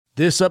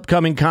This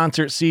upcoming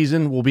concert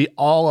season will be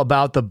all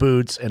about the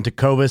boots, and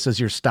Tecovas is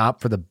your stop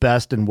for the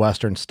best in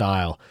Western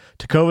style.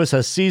 Tecovas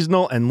has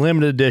seasonal and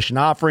limited edition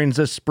offerings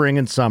this spring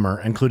and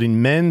summer,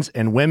 including men's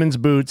and women's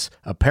boots,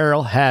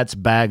 apparel, hats,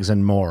 bags,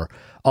 and more.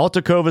 All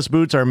Tecovas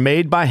boots are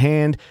made by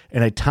hand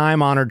in a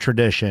time-honored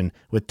tradition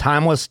with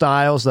timeless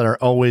styles that are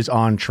always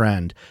on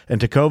trend. And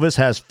Tecovas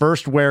has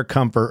first wear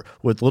comfort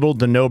with little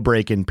to no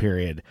break-in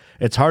period.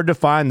 It's hard to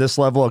find this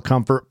level of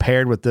comfort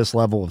paired with this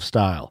level of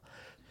style.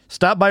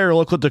 Stop by your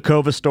local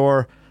Tecovas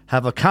store,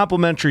 have a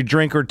complimentary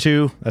drink or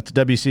two, that's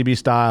WCB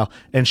style,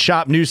 and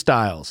shop new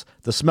styles.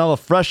 The smell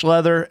of fresh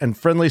leather and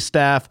friendly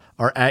staff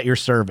are at your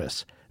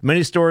service.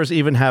 Many stores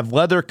even have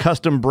leather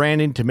custom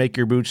branding to make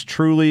your boots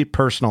truly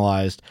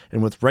personalized.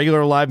 And with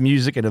regular live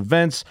music and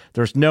events,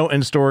 there's no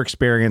in-store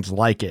experience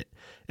like it.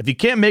 If you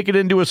can't make it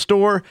into a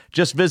store,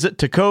 just visit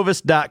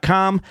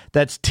tecovas.com.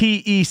 That's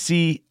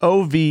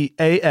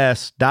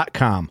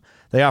TECOVAS.com.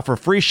 They offer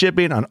free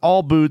shipping on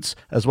all boots,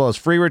 as well as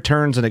free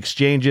returns and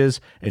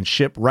exchanges, and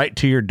ship right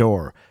to your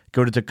door.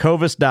 Go to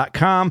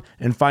tecovas.com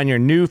and find your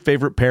new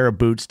favorite pair of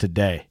boots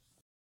today.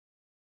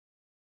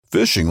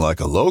 Fishing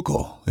like a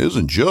local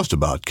isn't just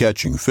about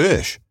catching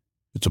fish.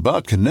 It's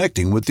about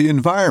connecting with the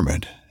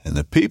environment and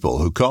the people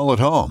who call it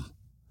home.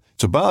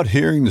 It's about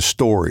hearing the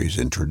stories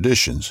and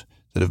traditions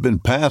that have been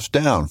passed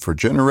down for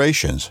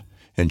generations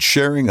and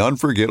sharing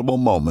unforgettable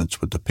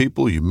moments with the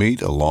people you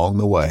meet along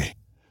the way.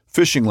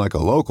 Fishing like a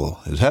local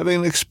is having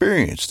an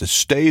experience that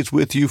stays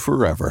with you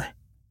forever.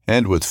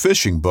 And with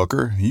Fishing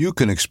Booker, you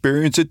can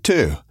experience it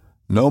too,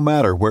 no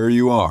matter where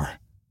you are.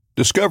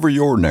 Discover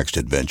your next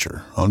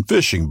adventure on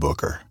Fishing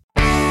Booker.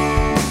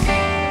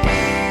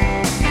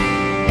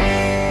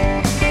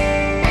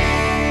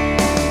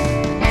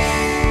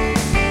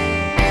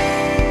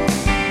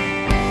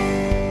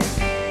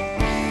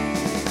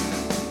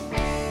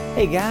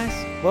 Hey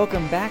guys,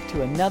 welcome back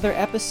to another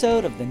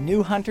episode of the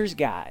New Hunter's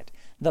Guide,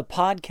 the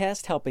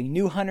podcast helping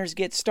new hunters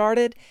get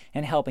started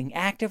and helping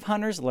active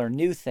hunters learn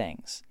new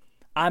things.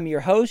 I'm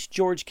your host,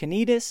 George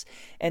Kanitas,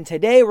 and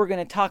today we're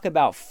going to talk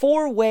about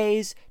 4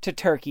 ways to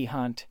turkey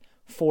hunt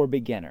for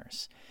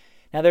beginners.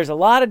 Now, there's a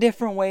lot of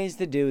different ways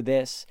to do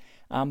this,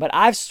 but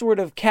I've sort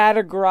of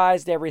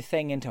categorized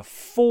everything into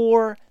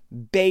 4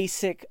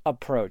 basic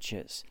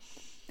approaches.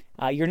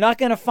 You're not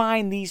going to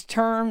find these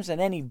terms in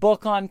any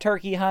book on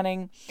turkey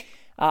hunting.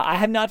 I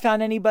have not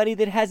found anybody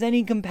that has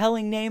any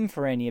compelling name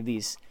for any of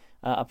these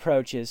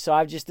approaches. So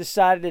I've just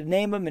decided to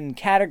name them and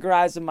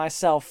categorize them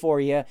myself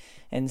for you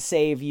and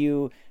save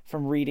you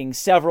from reading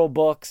several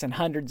books and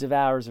hundreds of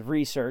hours of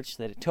research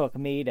that it took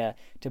me to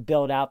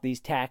build out these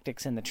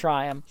tactics and to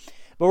try them.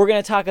 But we're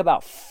going to talk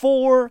about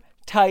 4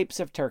 types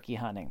of turkey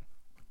hunting.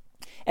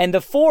 And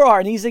the 4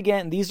 are,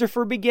 and these are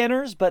for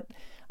beginners, but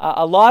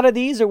a lot of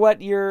these are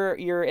what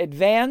your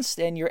advanced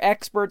and your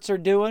experts are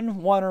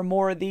doing, 1 or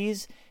more of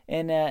these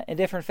in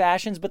different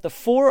fashions. But the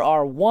 4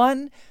 are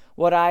 1,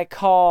 what I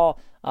call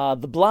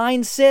the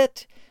blind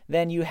sit,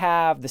 then you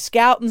have the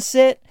scout and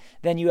sit,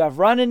 then you have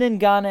running and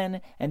gunning,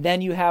 and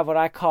then you have what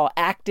I call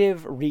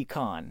active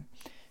recon.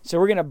 So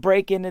we're going to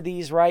break into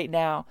these right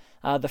now.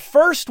 The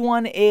first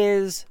one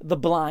is the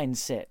blind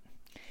sit.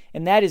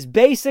 And that is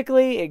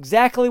basically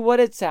exactly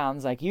what it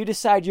sounds like. You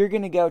decide you're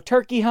going to go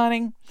turkey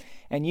hunting,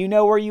 and you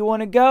know where you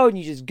want to go, and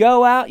you just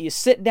go out, you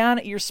sit down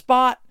at your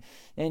spot,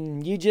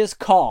 and you just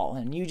call,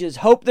 and you just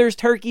hope there's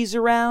turkeys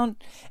around,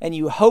 and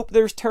you hope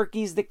there's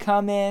turkeys that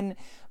come in.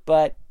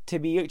 But to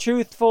be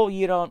truthful,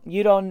 you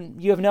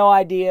have no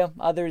idea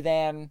other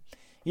than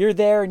you're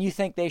there and you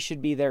think they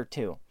should be there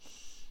too.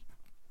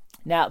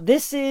 Now,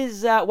 this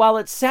is, while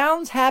it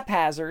sounds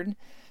haphazard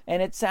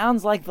and it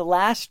sounds like the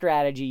last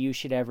strategy you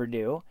should ever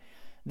do,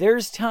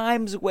 there's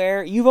times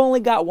where you've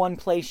only got one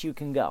place you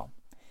can go.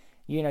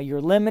 You know,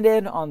 you're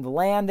limited on the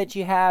land that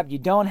you have. You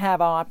don't have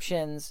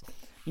options.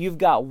 You've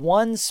got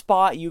one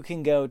spot you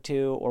can go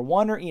to, or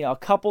a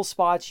couple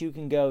spots you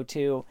can go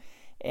to,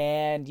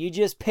 and you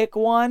just pick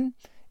one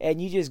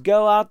and you just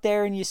go out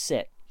there and you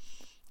sit.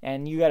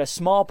 And you got a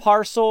small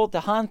parcel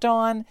to hunt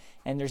on,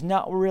 and there's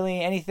not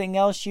really anything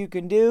else you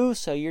can do,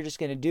 so you're just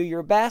going to do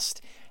your best.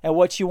 And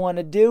what you want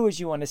to do is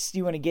you want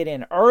to get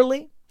in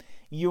early.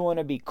 You want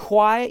to be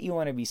quiet. You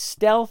want to be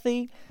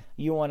stealthy.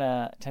 You want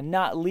to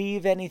not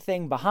leave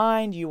anything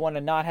behind. You want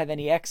to not have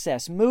any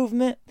excess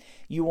movement.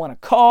 You want to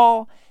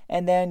call,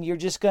 and then you're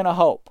just going to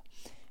hope.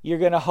 You're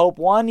going to hope,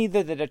 one,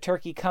 either that a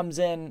turkey comes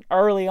in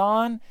early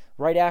on,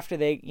 right after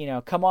they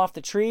come off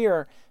the tree,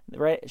 or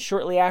right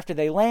shortly after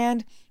they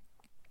land,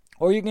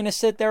 or you're going to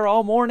sit there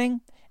all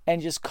morning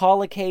and just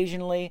call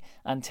occasionally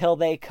until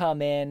they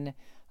come in,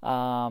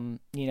 at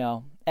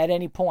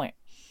any point.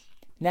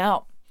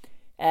 Now,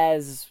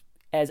 as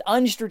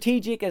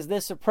unstrategic as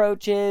this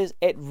approach is,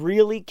 it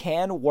really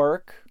can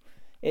work.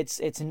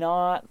 It's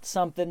not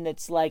something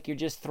that's like you're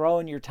just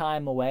throwing your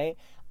time away.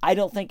 I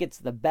don't think it's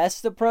the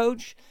best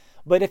approach,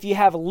 but if you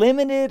have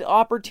limited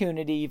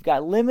opportunity, you've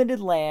got limited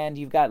land,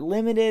 you've got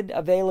limited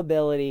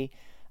availability,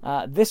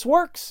 this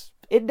works.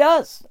 It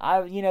does.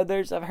 I've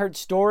heard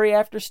story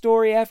after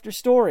story after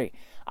story.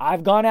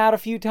 I've gone out a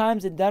few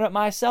times and done it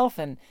myself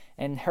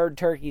and heard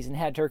turkeys and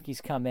had turkeys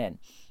come in.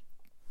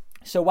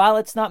 So while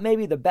it's not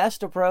maybe the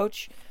best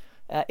approach,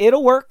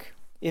 it'll work.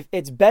 If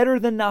it's better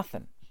than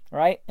nothing,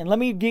 right? And let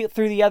me get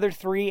through the other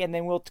three, and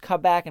then we'll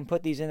come back and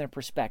put these in their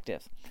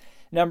perspective.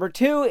 Number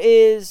 2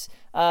 is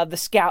the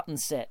scout and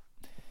sit.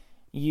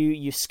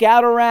 You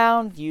scout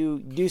around, you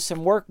do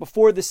some work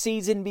before the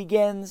season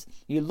begins,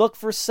 you look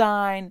for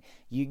sign,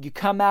 you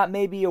come out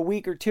maybe a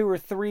week or 2 or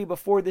 3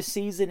 before the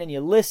season and you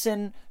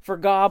listen for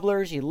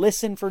gobblers, you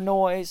listen for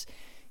noise,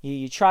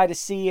 you try to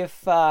see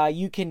if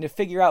you can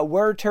figure out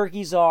where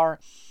turkeys are,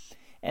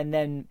 and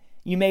then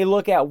you may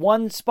look at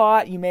one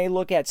spot, you may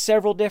look at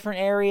several different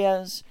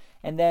areas,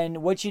 and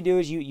then what you do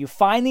is you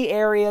find the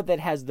area that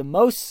has the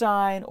most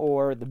sign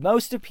or the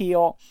most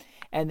appeal,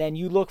 and then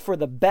you look for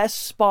the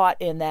best spot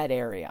in that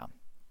area.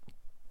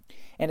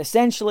 And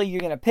essentially, you're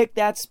going to pick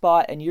that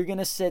spot, and you're going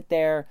to sit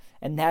there,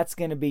 and that's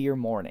going to be your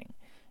morning.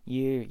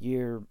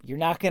 You're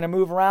not going to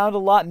move around a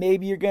lot.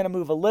 Maybe you're going to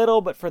move a little,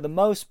 but for the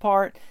most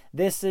part,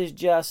 this is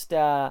just,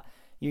 you're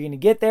going to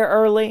get there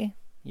early,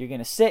 you're going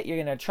to sit,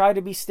 you're going to try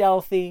to be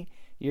stealthy,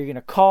 you're going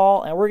to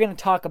call, and we're going to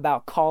talk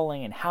about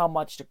calling and how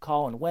much to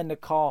call and when to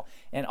call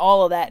and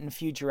all of that in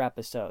future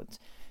episodes.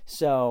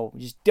 So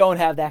we just don't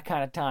have that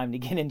kind of time to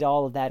get into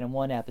all of that in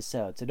one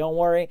episode. So don't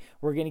worry,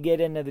 we're going to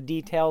get into the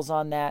details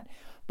on that.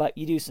 But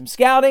you do some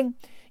scouting,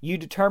 you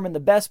determine the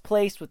best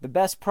place with the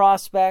best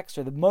prospects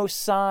or the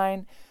most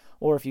sign,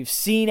 or if you've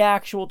seen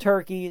actual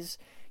turkeys,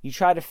 you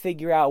try to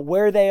figure out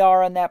where they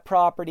are on that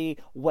property,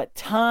 what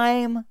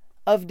time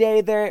of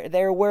day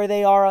they're where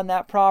they are on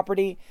that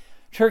property.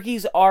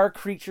 Turkeys are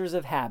creatures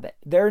of habit.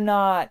 They're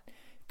not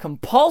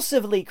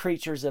compulsively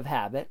creatures of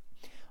habit,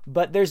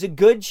 but there's a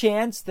good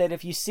chance that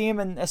if you see them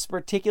in this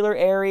particular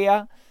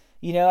area,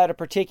 at a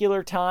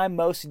particular time,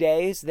 most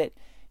days, that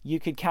you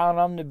could count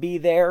on them to be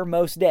there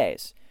most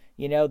days.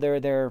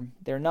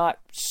 They're not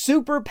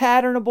super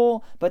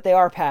patternable, but they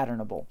are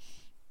patternable.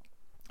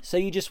 So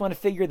you just want to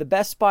figure the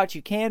best spot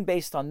you can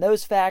based on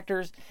those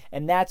factors,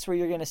 and that's where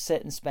you're going to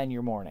sit and spend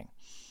your morning.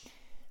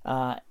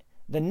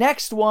 The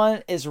next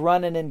one is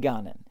running and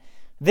gunning.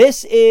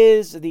 This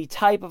is the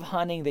type of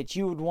hunting that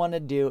you would want to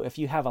do if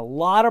you have a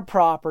lot of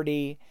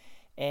property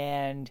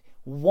and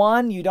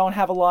 1, you don't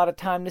have a lot of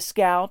time to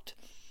scout,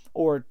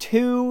 or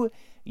 2,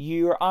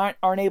 you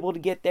aren't able to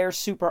get there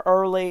super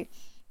early,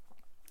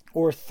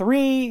 or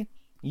 3,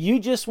 you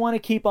just want to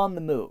keep on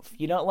the move.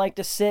 You don't like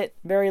to sit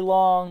very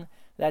long.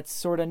 That's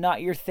sort of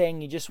not your thing.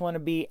 You just want to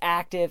be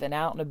active and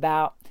out and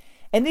about.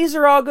 And these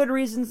are all good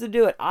reasons to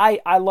do it.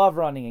 I love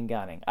running and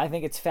gunning. I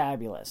think it's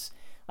fabulous.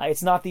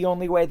 It's not the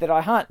only way that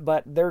I hunt,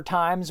 but there are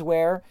times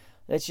where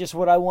that's just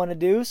what I want to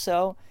do.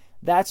 So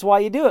that's why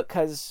you do it,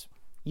 because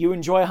you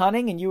enjoy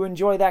hunting and you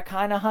enjoy that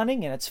kind of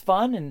hunting and it's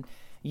fun, and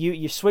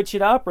you switch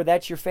it up, or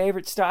that's your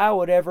favorite style,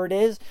 whatever it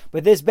is.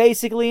 But this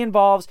basically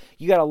involves,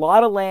 you got a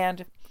lot of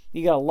land,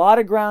 you got a lot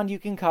of ground you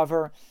can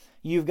cover,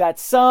 you've got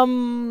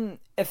some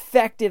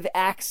effective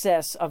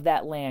access of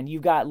that land.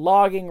 You've got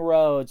logging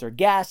roads or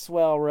gas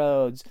well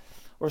roads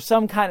or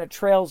some kind of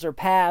trails or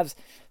paths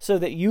so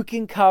that you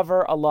can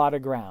cover a lot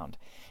of ground.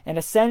 And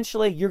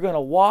essentially, you're going to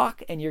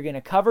walk and you're going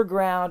to cover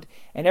ground,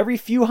 and every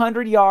few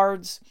hundred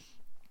yards,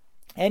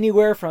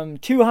 anywhere from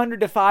 200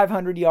 to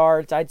 500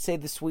 yards, I'd say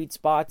the sweet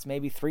spot's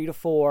maybe 3 to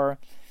 4,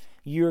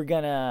 you're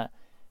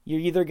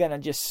either going to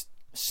just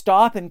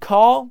stop and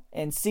call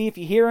and see if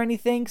you hear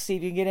anything, see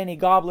if you can get any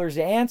gobblers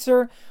to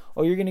answer,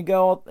 or you're going to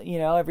go,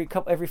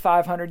 every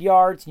 500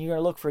 yards, and you're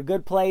going to look for a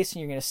good place, and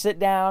you're going to sit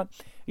down,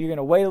 you're going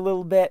to wait a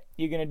little bit,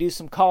 you're going to do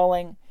some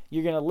calling,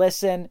 you're going to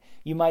listen,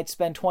 you might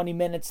spend 20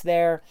 minutes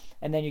there,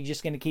 and then you're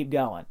just going to keep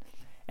going.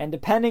 And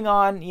depending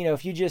on,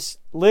 if you just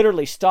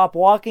literally stop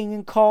walking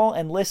and call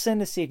and listen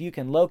to see if you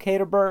can locate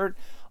a bird,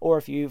 or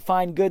if you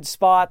find good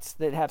spots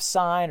that have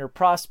sign or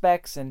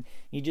prospects and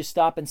you just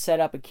stop and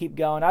set up and keep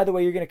going. Either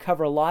way, you're going to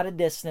cover a lot of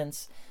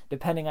distance.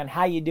 Depending on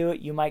how you do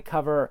it, you might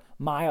cover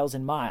miles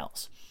and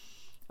miles.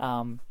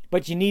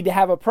 But you need to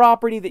have a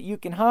property that you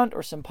can hunt,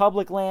 or some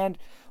public land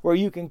where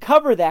you can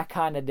cover that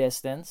kind of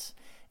distance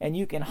and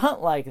you can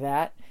hunt like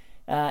that,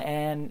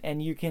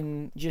 and you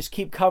can just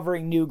keep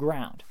covering new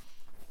ground.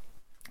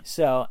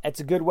 So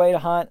it's a good way to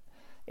hunt.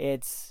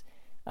 It's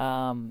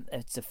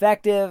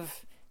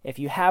effective if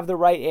you have the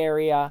right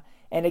area.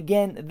 And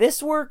again,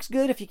 this works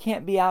good if you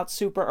can't be out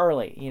super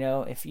early.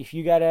 If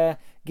you got to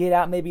get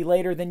out maybe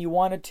later than you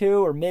wanted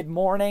to, or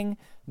mid-morning,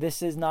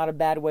 this is not a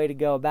bad way to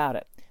go about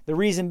it. The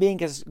reason being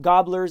because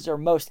gobblers are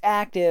most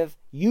active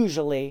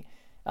usually,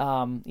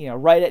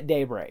 right at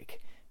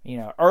daybreak.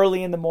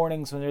 Early in the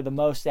mornings when they're the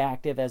most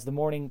active, as the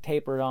morning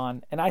tapered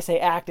on. And I say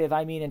active,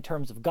 I mean in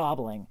terms of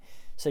gobbling,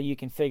 so you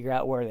can figure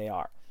out where they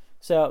are.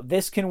 So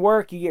this can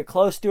work. You get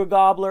close to a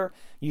gobbler,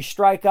 you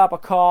strike up a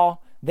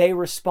call, they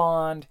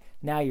respond,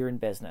 now you're in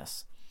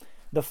business.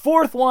 The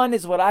fourth one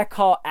is what I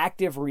call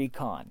active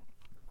recon.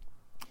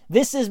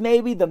 This is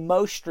maybe the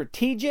most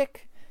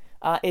strategic.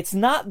 It's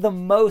not the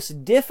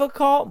most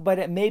difficult, but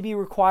it maybe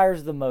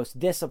requires the most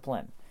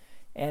discipline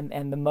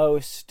and the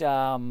most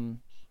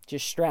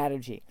just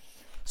strategy.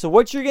 So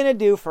what you're going to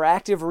do for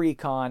active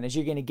recon is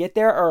you're going to get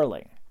there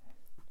early,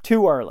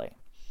 too early,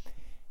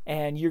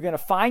 and you're going to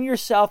find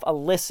yourself a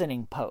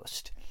listening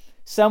post,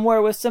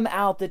 somewhere with some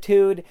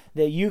altitude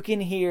that you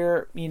can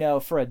hear,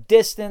 for a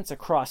distance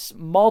across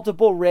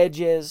multiple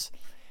ridges,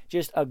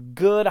 just a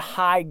good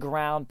high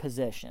ground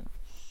position.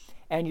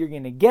 And you're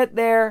going to get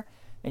there,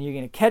 and you're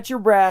going to catch your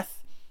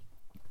breath,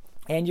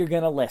 and you're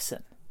going to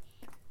listen.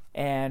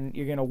 And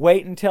you're going to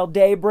wait until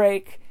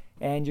daybreak,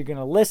 and you're going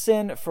to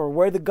listen for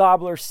where the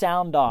gobblers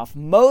sound off.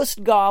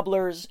 Most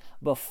gobblers,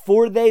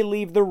 before they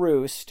leave the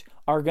roost,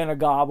 are going to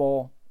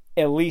gobble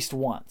at least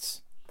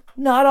once.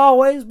 Not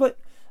always, but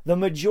the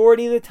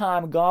majority of the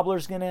time,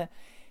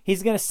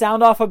 he's going to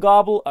sound off a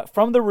gobble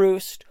from the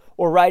roost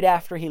or right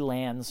after he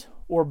lands,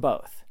 or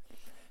both.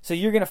 So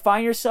you're going to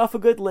find yourself a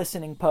good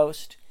listening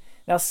post.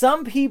 Now,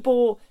 some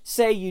people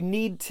say you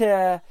need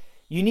to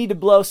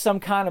blow some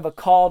kind of a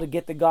call to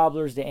get the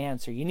gobblers to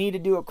answer. You need to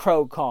do a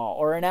crow call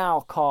or an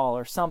owl call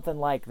or something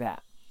like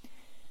that.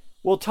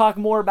 We'll talk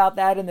more about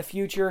that in the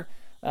future.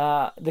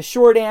 The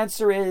short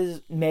answer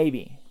is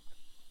maybe.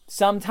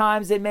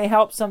 Sometimes it may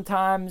help.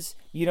 Sometimes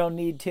you don't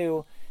need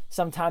to.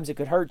 Sometimes it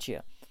could hurt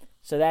you.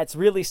 So that's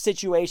really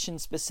situation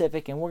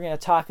specific, and we're going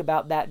to talk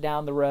about that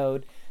down the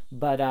road.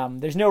 But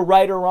there's no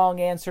right or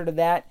wrong answer to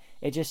that.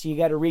 It's just you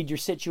got to read your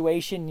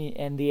situation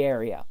and the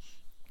area.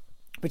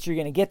 But you're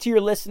going to get to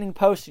your listening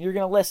post and you're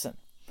going to listen.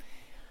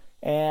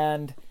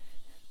 And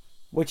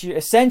what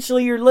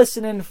you're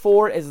listening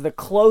for is the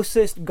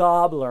closest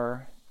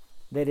gobbler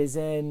that is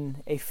in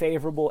a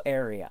favorable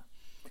area.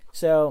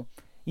 So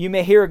you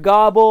may hear a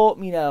gobble,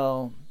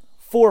 400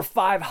 or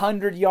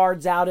 500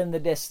 yards out in the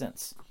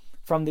distance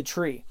from the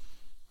tree.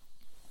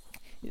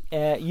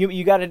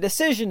 You got a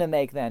decision to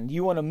make then. Do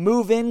you want to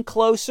move in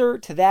closer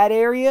to that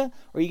area,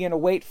 or are you going to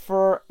wait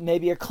for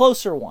maybe a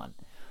closer one?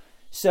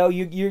 So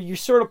you're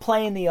sort of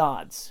playing the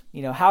odds.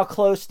 How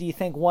close do you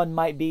think one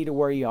might be to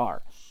where you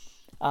are?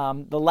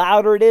 The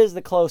louder it is,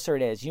 the closer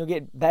it is. You'll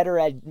get better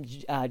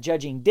at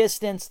judging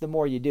distance the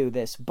more you do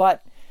this.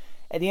 But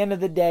at the end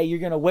of the day, you're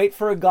going to wait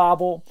for a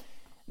gobble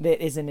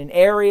that is in an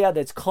area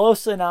that's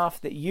close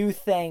enough that you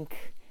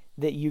think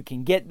that you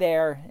can get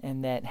there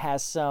and that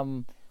has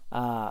some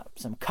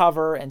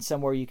cover and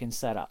somewhere you can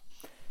set up.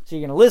 So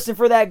you're going to listen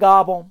for that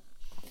gobble.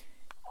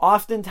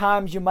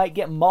 Oftentimes you might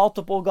get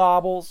multiple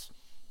gobbles.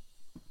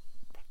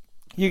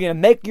 You're going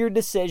to make your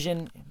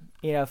decision.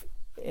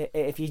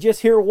 If you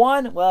just hear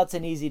one, well, it's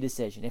an easy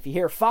decision. If you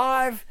hear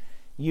 5,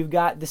 you've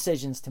got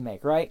decisions to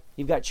make, right?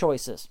 You've got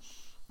choices.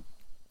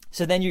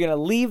 So then you're going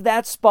to leave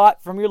that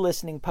spot from your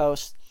listening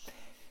post.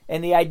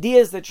 And the idea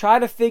is to try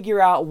to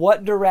figure out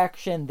what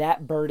direction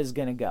that bird is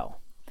going to go.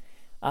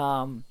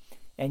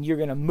 And you're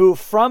going to move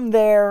from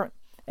there,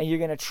 and you're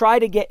going to try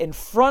to get in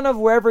front of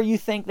wherever you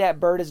think that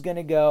bird is going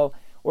to go,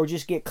 or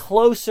just get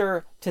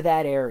closer to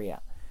that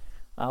area.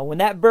 When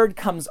that bird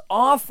comes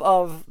off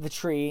of the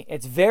tree,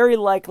 it's very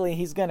likely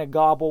he's going to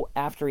gobble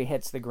after he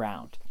hits the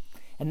ground.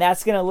 And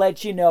that's going to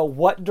let you know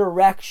what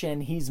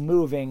direction he's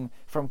moving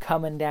from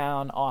coming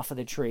down off of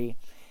the tree.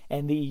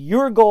 And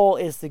your goal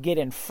is to get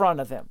in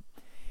front of him.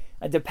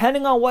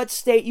 Depending on what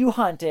state you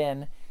hunt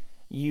in,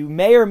 you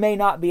may or may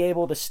not be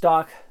able to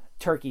stalk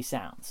turkey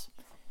sounds.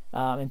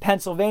 In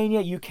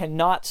Pennsylvania, you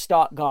cannot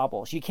stalk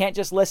gobbles. You can't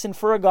just listen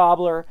for a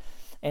gobbler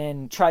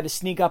and try to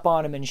sneak up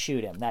on him and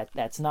shoot him.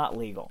 That's not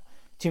legal.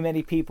 Too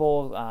many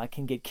people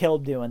can get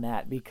killed doing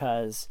that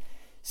because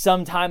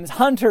sometimes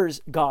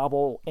hunters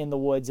gobble in the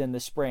woods in the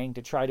spring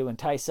to try to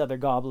entice other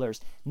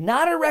gobblers.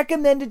 Not a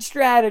recommended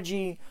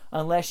strategy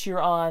unless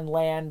you're on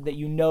land that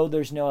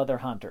there's no other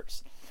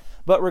hunters.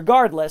 But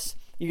regardless,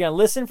 you're going to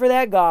listen for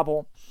that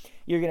gobble.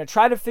 You're going to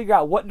try to figure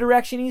out what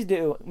direction he's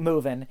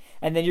moving,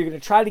 and then you're going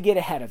to try to get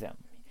ahead of him.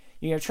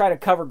 You're going to try to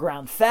cover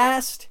ground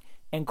fast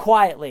and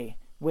quietly,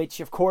 which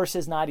of course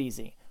is not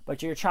easy.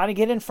 But you're trying to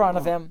get in front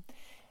of him,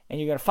 and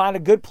you're going to find a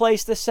good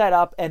place to set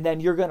up, and then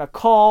you're going to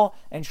call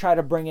and try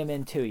to bring him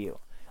into you.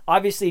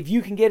 Obviously, if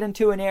you can get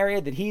into an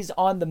area that he's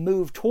on the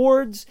move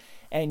towards,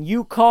 and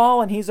you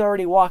call and he's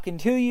already walking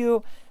to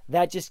you,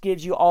 that just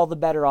gives you all the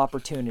better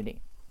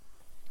opportunity.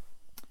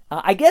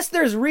 I guess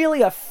there's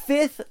really a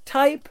 5th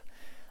type.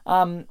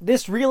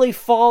 This really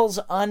falls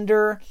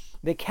under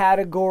the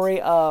category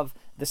of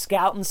the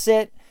scout and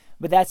sit,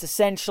 but that's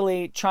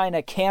essentially trying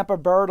to camp a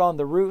bird on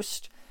the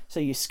roost. So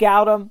you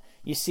scout them,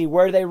 you see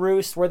where they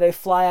roost, where they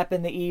fly up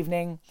in the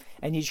evening,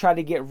 and you try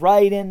to get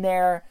right in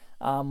there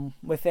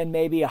within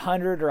maybe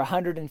 100 or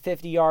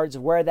 150 yards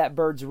of where that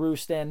bird's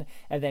roosting,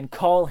 and then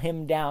call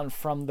him down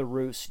from the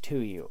roost to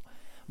you.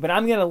 But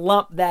I'm going to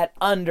lump that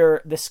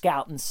under the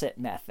scout and sit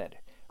method,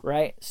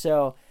 right?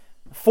 So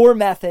 4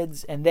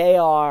 methods, and they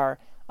are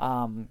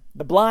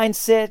the blind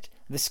sit,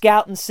 the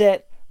scout and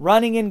sit,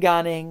 running and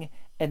gunning,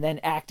 and then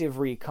active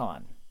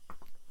recon.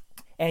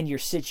 And your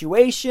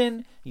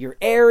situation, your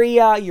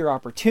area, your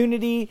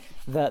opportunity,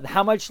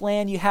 how much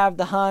land you have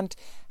to hunt,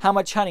 how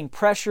much hunting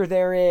pressure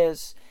there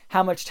is,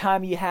 how much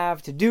time you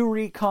have to do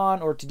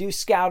recon or to do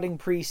scouting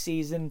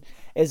preseason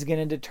is going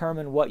to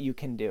determine what you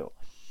can do.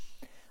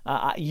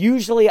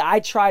 Usually I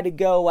try to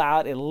go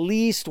out at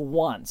least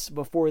once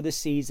before the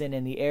season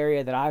in the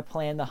area that I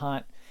plan to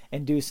hunt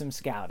and do some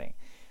scouting.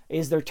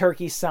 Is there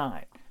turkey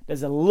sign?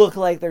 Does it look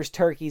like there's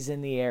turkeys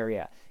in the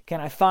area? Can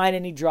I find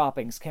any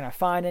droppings? Can I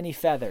find any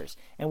feathers?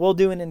 And we'll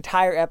do an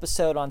entire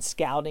episode on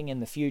scouting in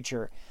the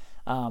future.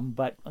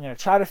 But I'm going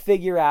to try to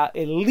figure out,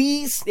 at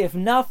least, if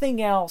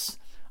nothing else,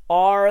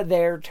 are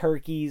there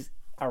turkeys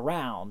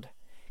around?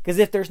 Because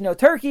if there's no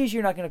turkeys,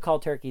 you're not going to call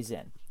turkeys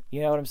in.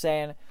 You know what I'm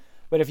saying?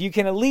 But if you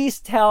can at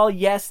least tell,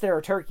 yes, there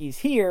are turkeys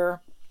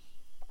here,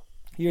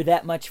 you're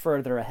that much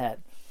further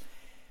ahead.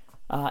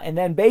 And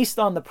then based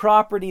on the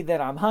property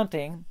that I'm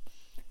hunting,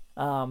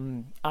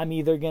 I'm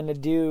either going to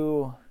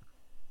do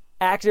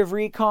active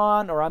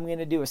recon, or I'm going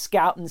to do a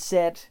scout and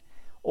sit,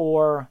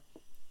 or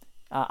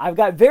I've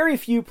got very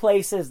few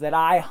places that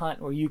I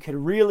hunt where you could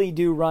really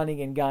do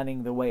running and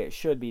gunning the way it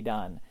should be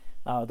done,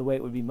 the way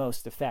it would be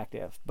most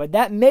effective. But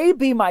that may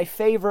be my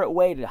favorite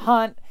way to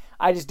hunt.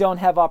 I just don't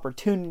have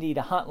opportunity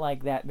to hunt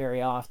like that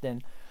very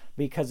often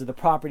because of the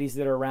properties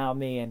that are around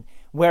me and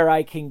where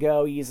I can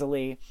go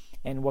easily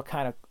and what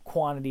kind of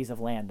quantities of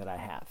land that I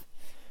have.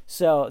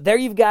 So there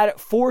you've got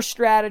it. 4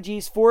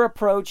 strategies, 4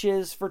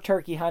 approaches for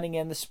turkey hunting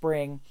in the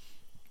spring,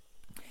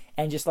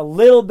 and just a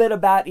little bit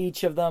about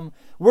each of them.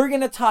 We're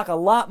going to talk a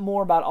lot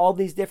more about all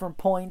these different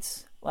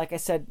points, like I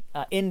said,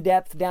 in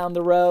depth down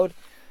the road.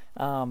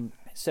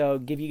 So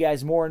give you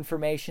guys more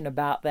information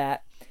about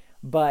that.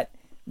 But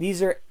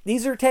these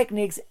are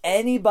techniques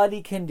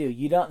anybody can do.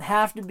 You don't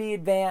have to be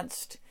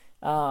advanced.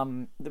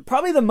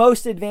 Probably the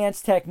most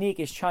advanced technique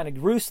is trying to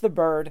roost the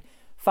bird,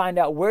 find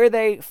out where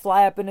they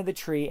fly up into the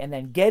tree, and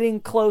then getting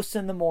close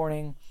in the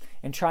morning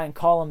and try and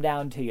call them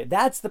down to you.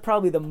 That's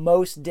probably the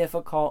most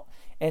difficult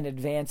and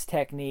advanced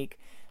technique,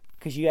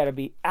 because you got to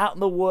be out in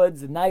the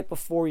woods the night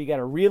before. You got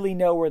to really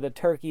know where the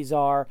turkeys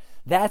are.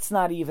 That's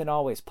not even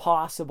always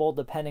possible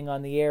depending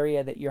on the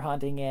area that you're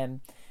hunting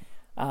in.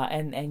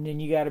 And then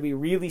you got to be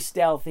really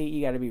stealthy.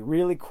 You got to be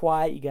really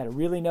quiet. You got to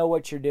really know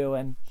what you're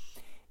doing.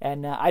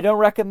 And I don't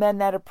recommend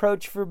that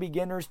approach for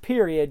beginners,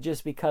 period,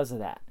 just because of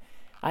that.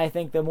 I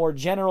think the more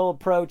general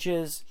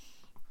approaches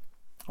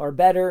are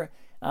better.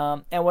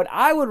 And what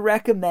I would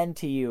recommend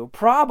to you,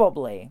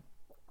 probably,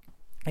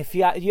 if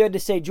you had to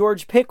say,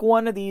 George, pick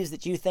one of these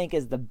that you think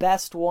is the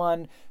best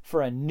one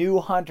for a new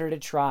hunter to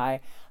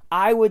try,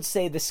 I would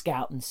say the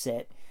scout and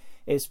sit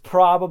is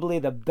probably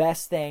the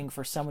best thing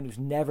for someone who's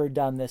never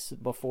done this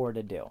before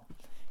to do.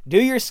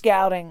 Do your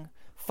scouting,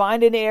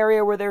 find an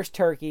area where there's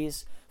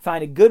turkeys,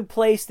 find a good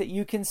place that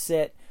you can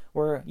sit,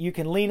 where you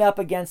can lean up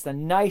against a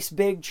nice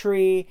big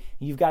tree,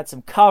 you've got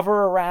some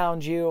cover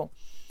around you,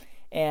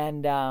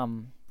 and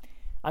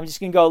I'm just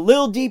going to go a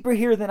little deeper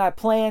here than I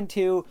planned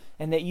to,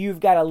 and that you've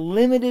got a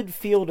limited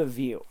field of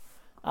view.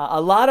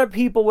 A lot of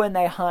people, when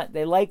they hunt,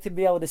 they like to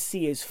be able to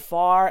see as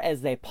far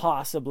as they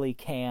possibly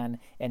can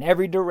in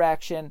every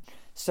direction,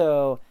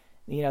 so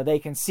they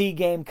can see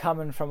game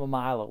coming from a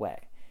mile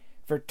away.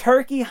 For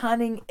turkey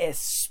hunting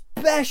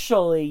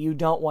especially, you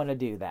don't want to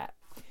do that.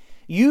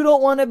 You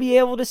don't want to be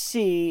able to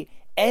see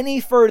any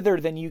further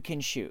than you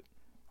can shoot.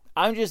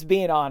 I'm just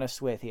being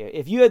honest with you.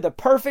 If you had the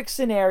perfect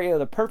scenario,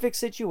 the perfect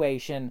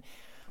situation,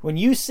 when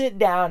you sit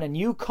down and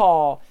you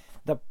call,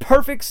 the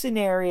perfect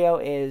scenario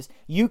is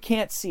you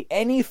can't see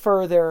any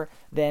further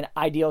than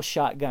ideal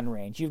shotgun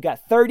range. You've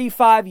got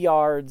 35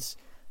 yards,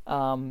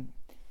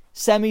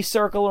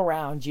 semicircle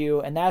around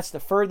you, and that's the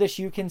furthest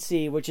you can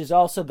see, which is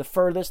also the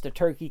furthest the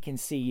turkey can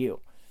see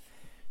you.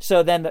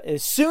 So then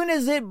as soon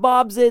as it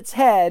bobs its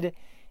head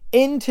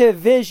into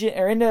vision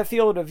or into a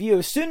field of view,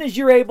 as soon as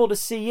you're able to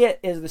see it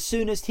is the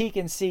soonest he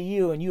can see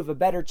you, and you have a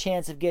better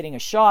chance of getting a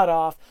shot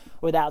off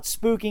without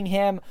spooking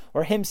him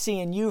or him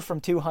seeing you from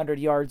 200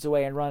 yards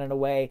away and running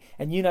away,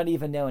 and you not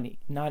even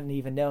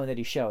knowing that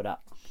he showed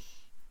up.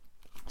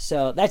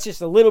 So that's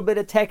just a little bit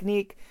of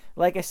technique.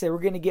 Like I said, we're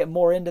going to get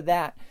more into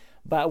that,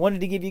 but I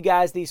wanted to give you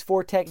guys these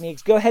 4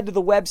 techniques. Go ahead to the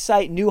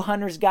website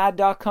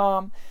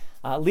newhuntersguide.com.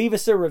 Leave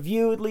us a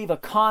review, leave a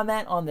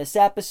comment on this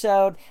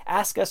episode,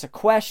 ask us a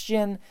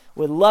question.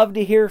 Would love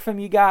to hear from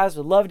you guys.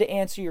 Would love to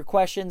answer your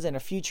questions in a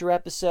future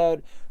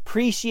episode.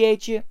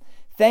 Appreciate you.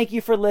 Thank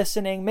you for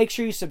listening. Make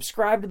sure you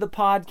subscribe to the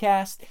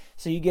podcast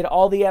so you get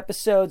all the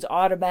episodes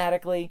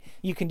automatically.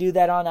 You can do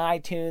that on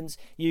iTunes.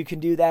 You can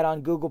do that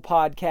on Google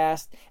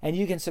Podcast. And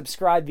you can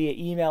subscribe via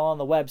email on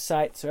the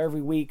website. So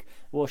every week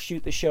we'll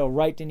shoot the show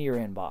right into your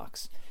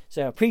inbox.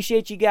 So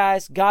appreciate you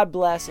guys. God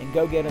bless, and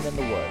go get them in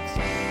the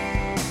woods.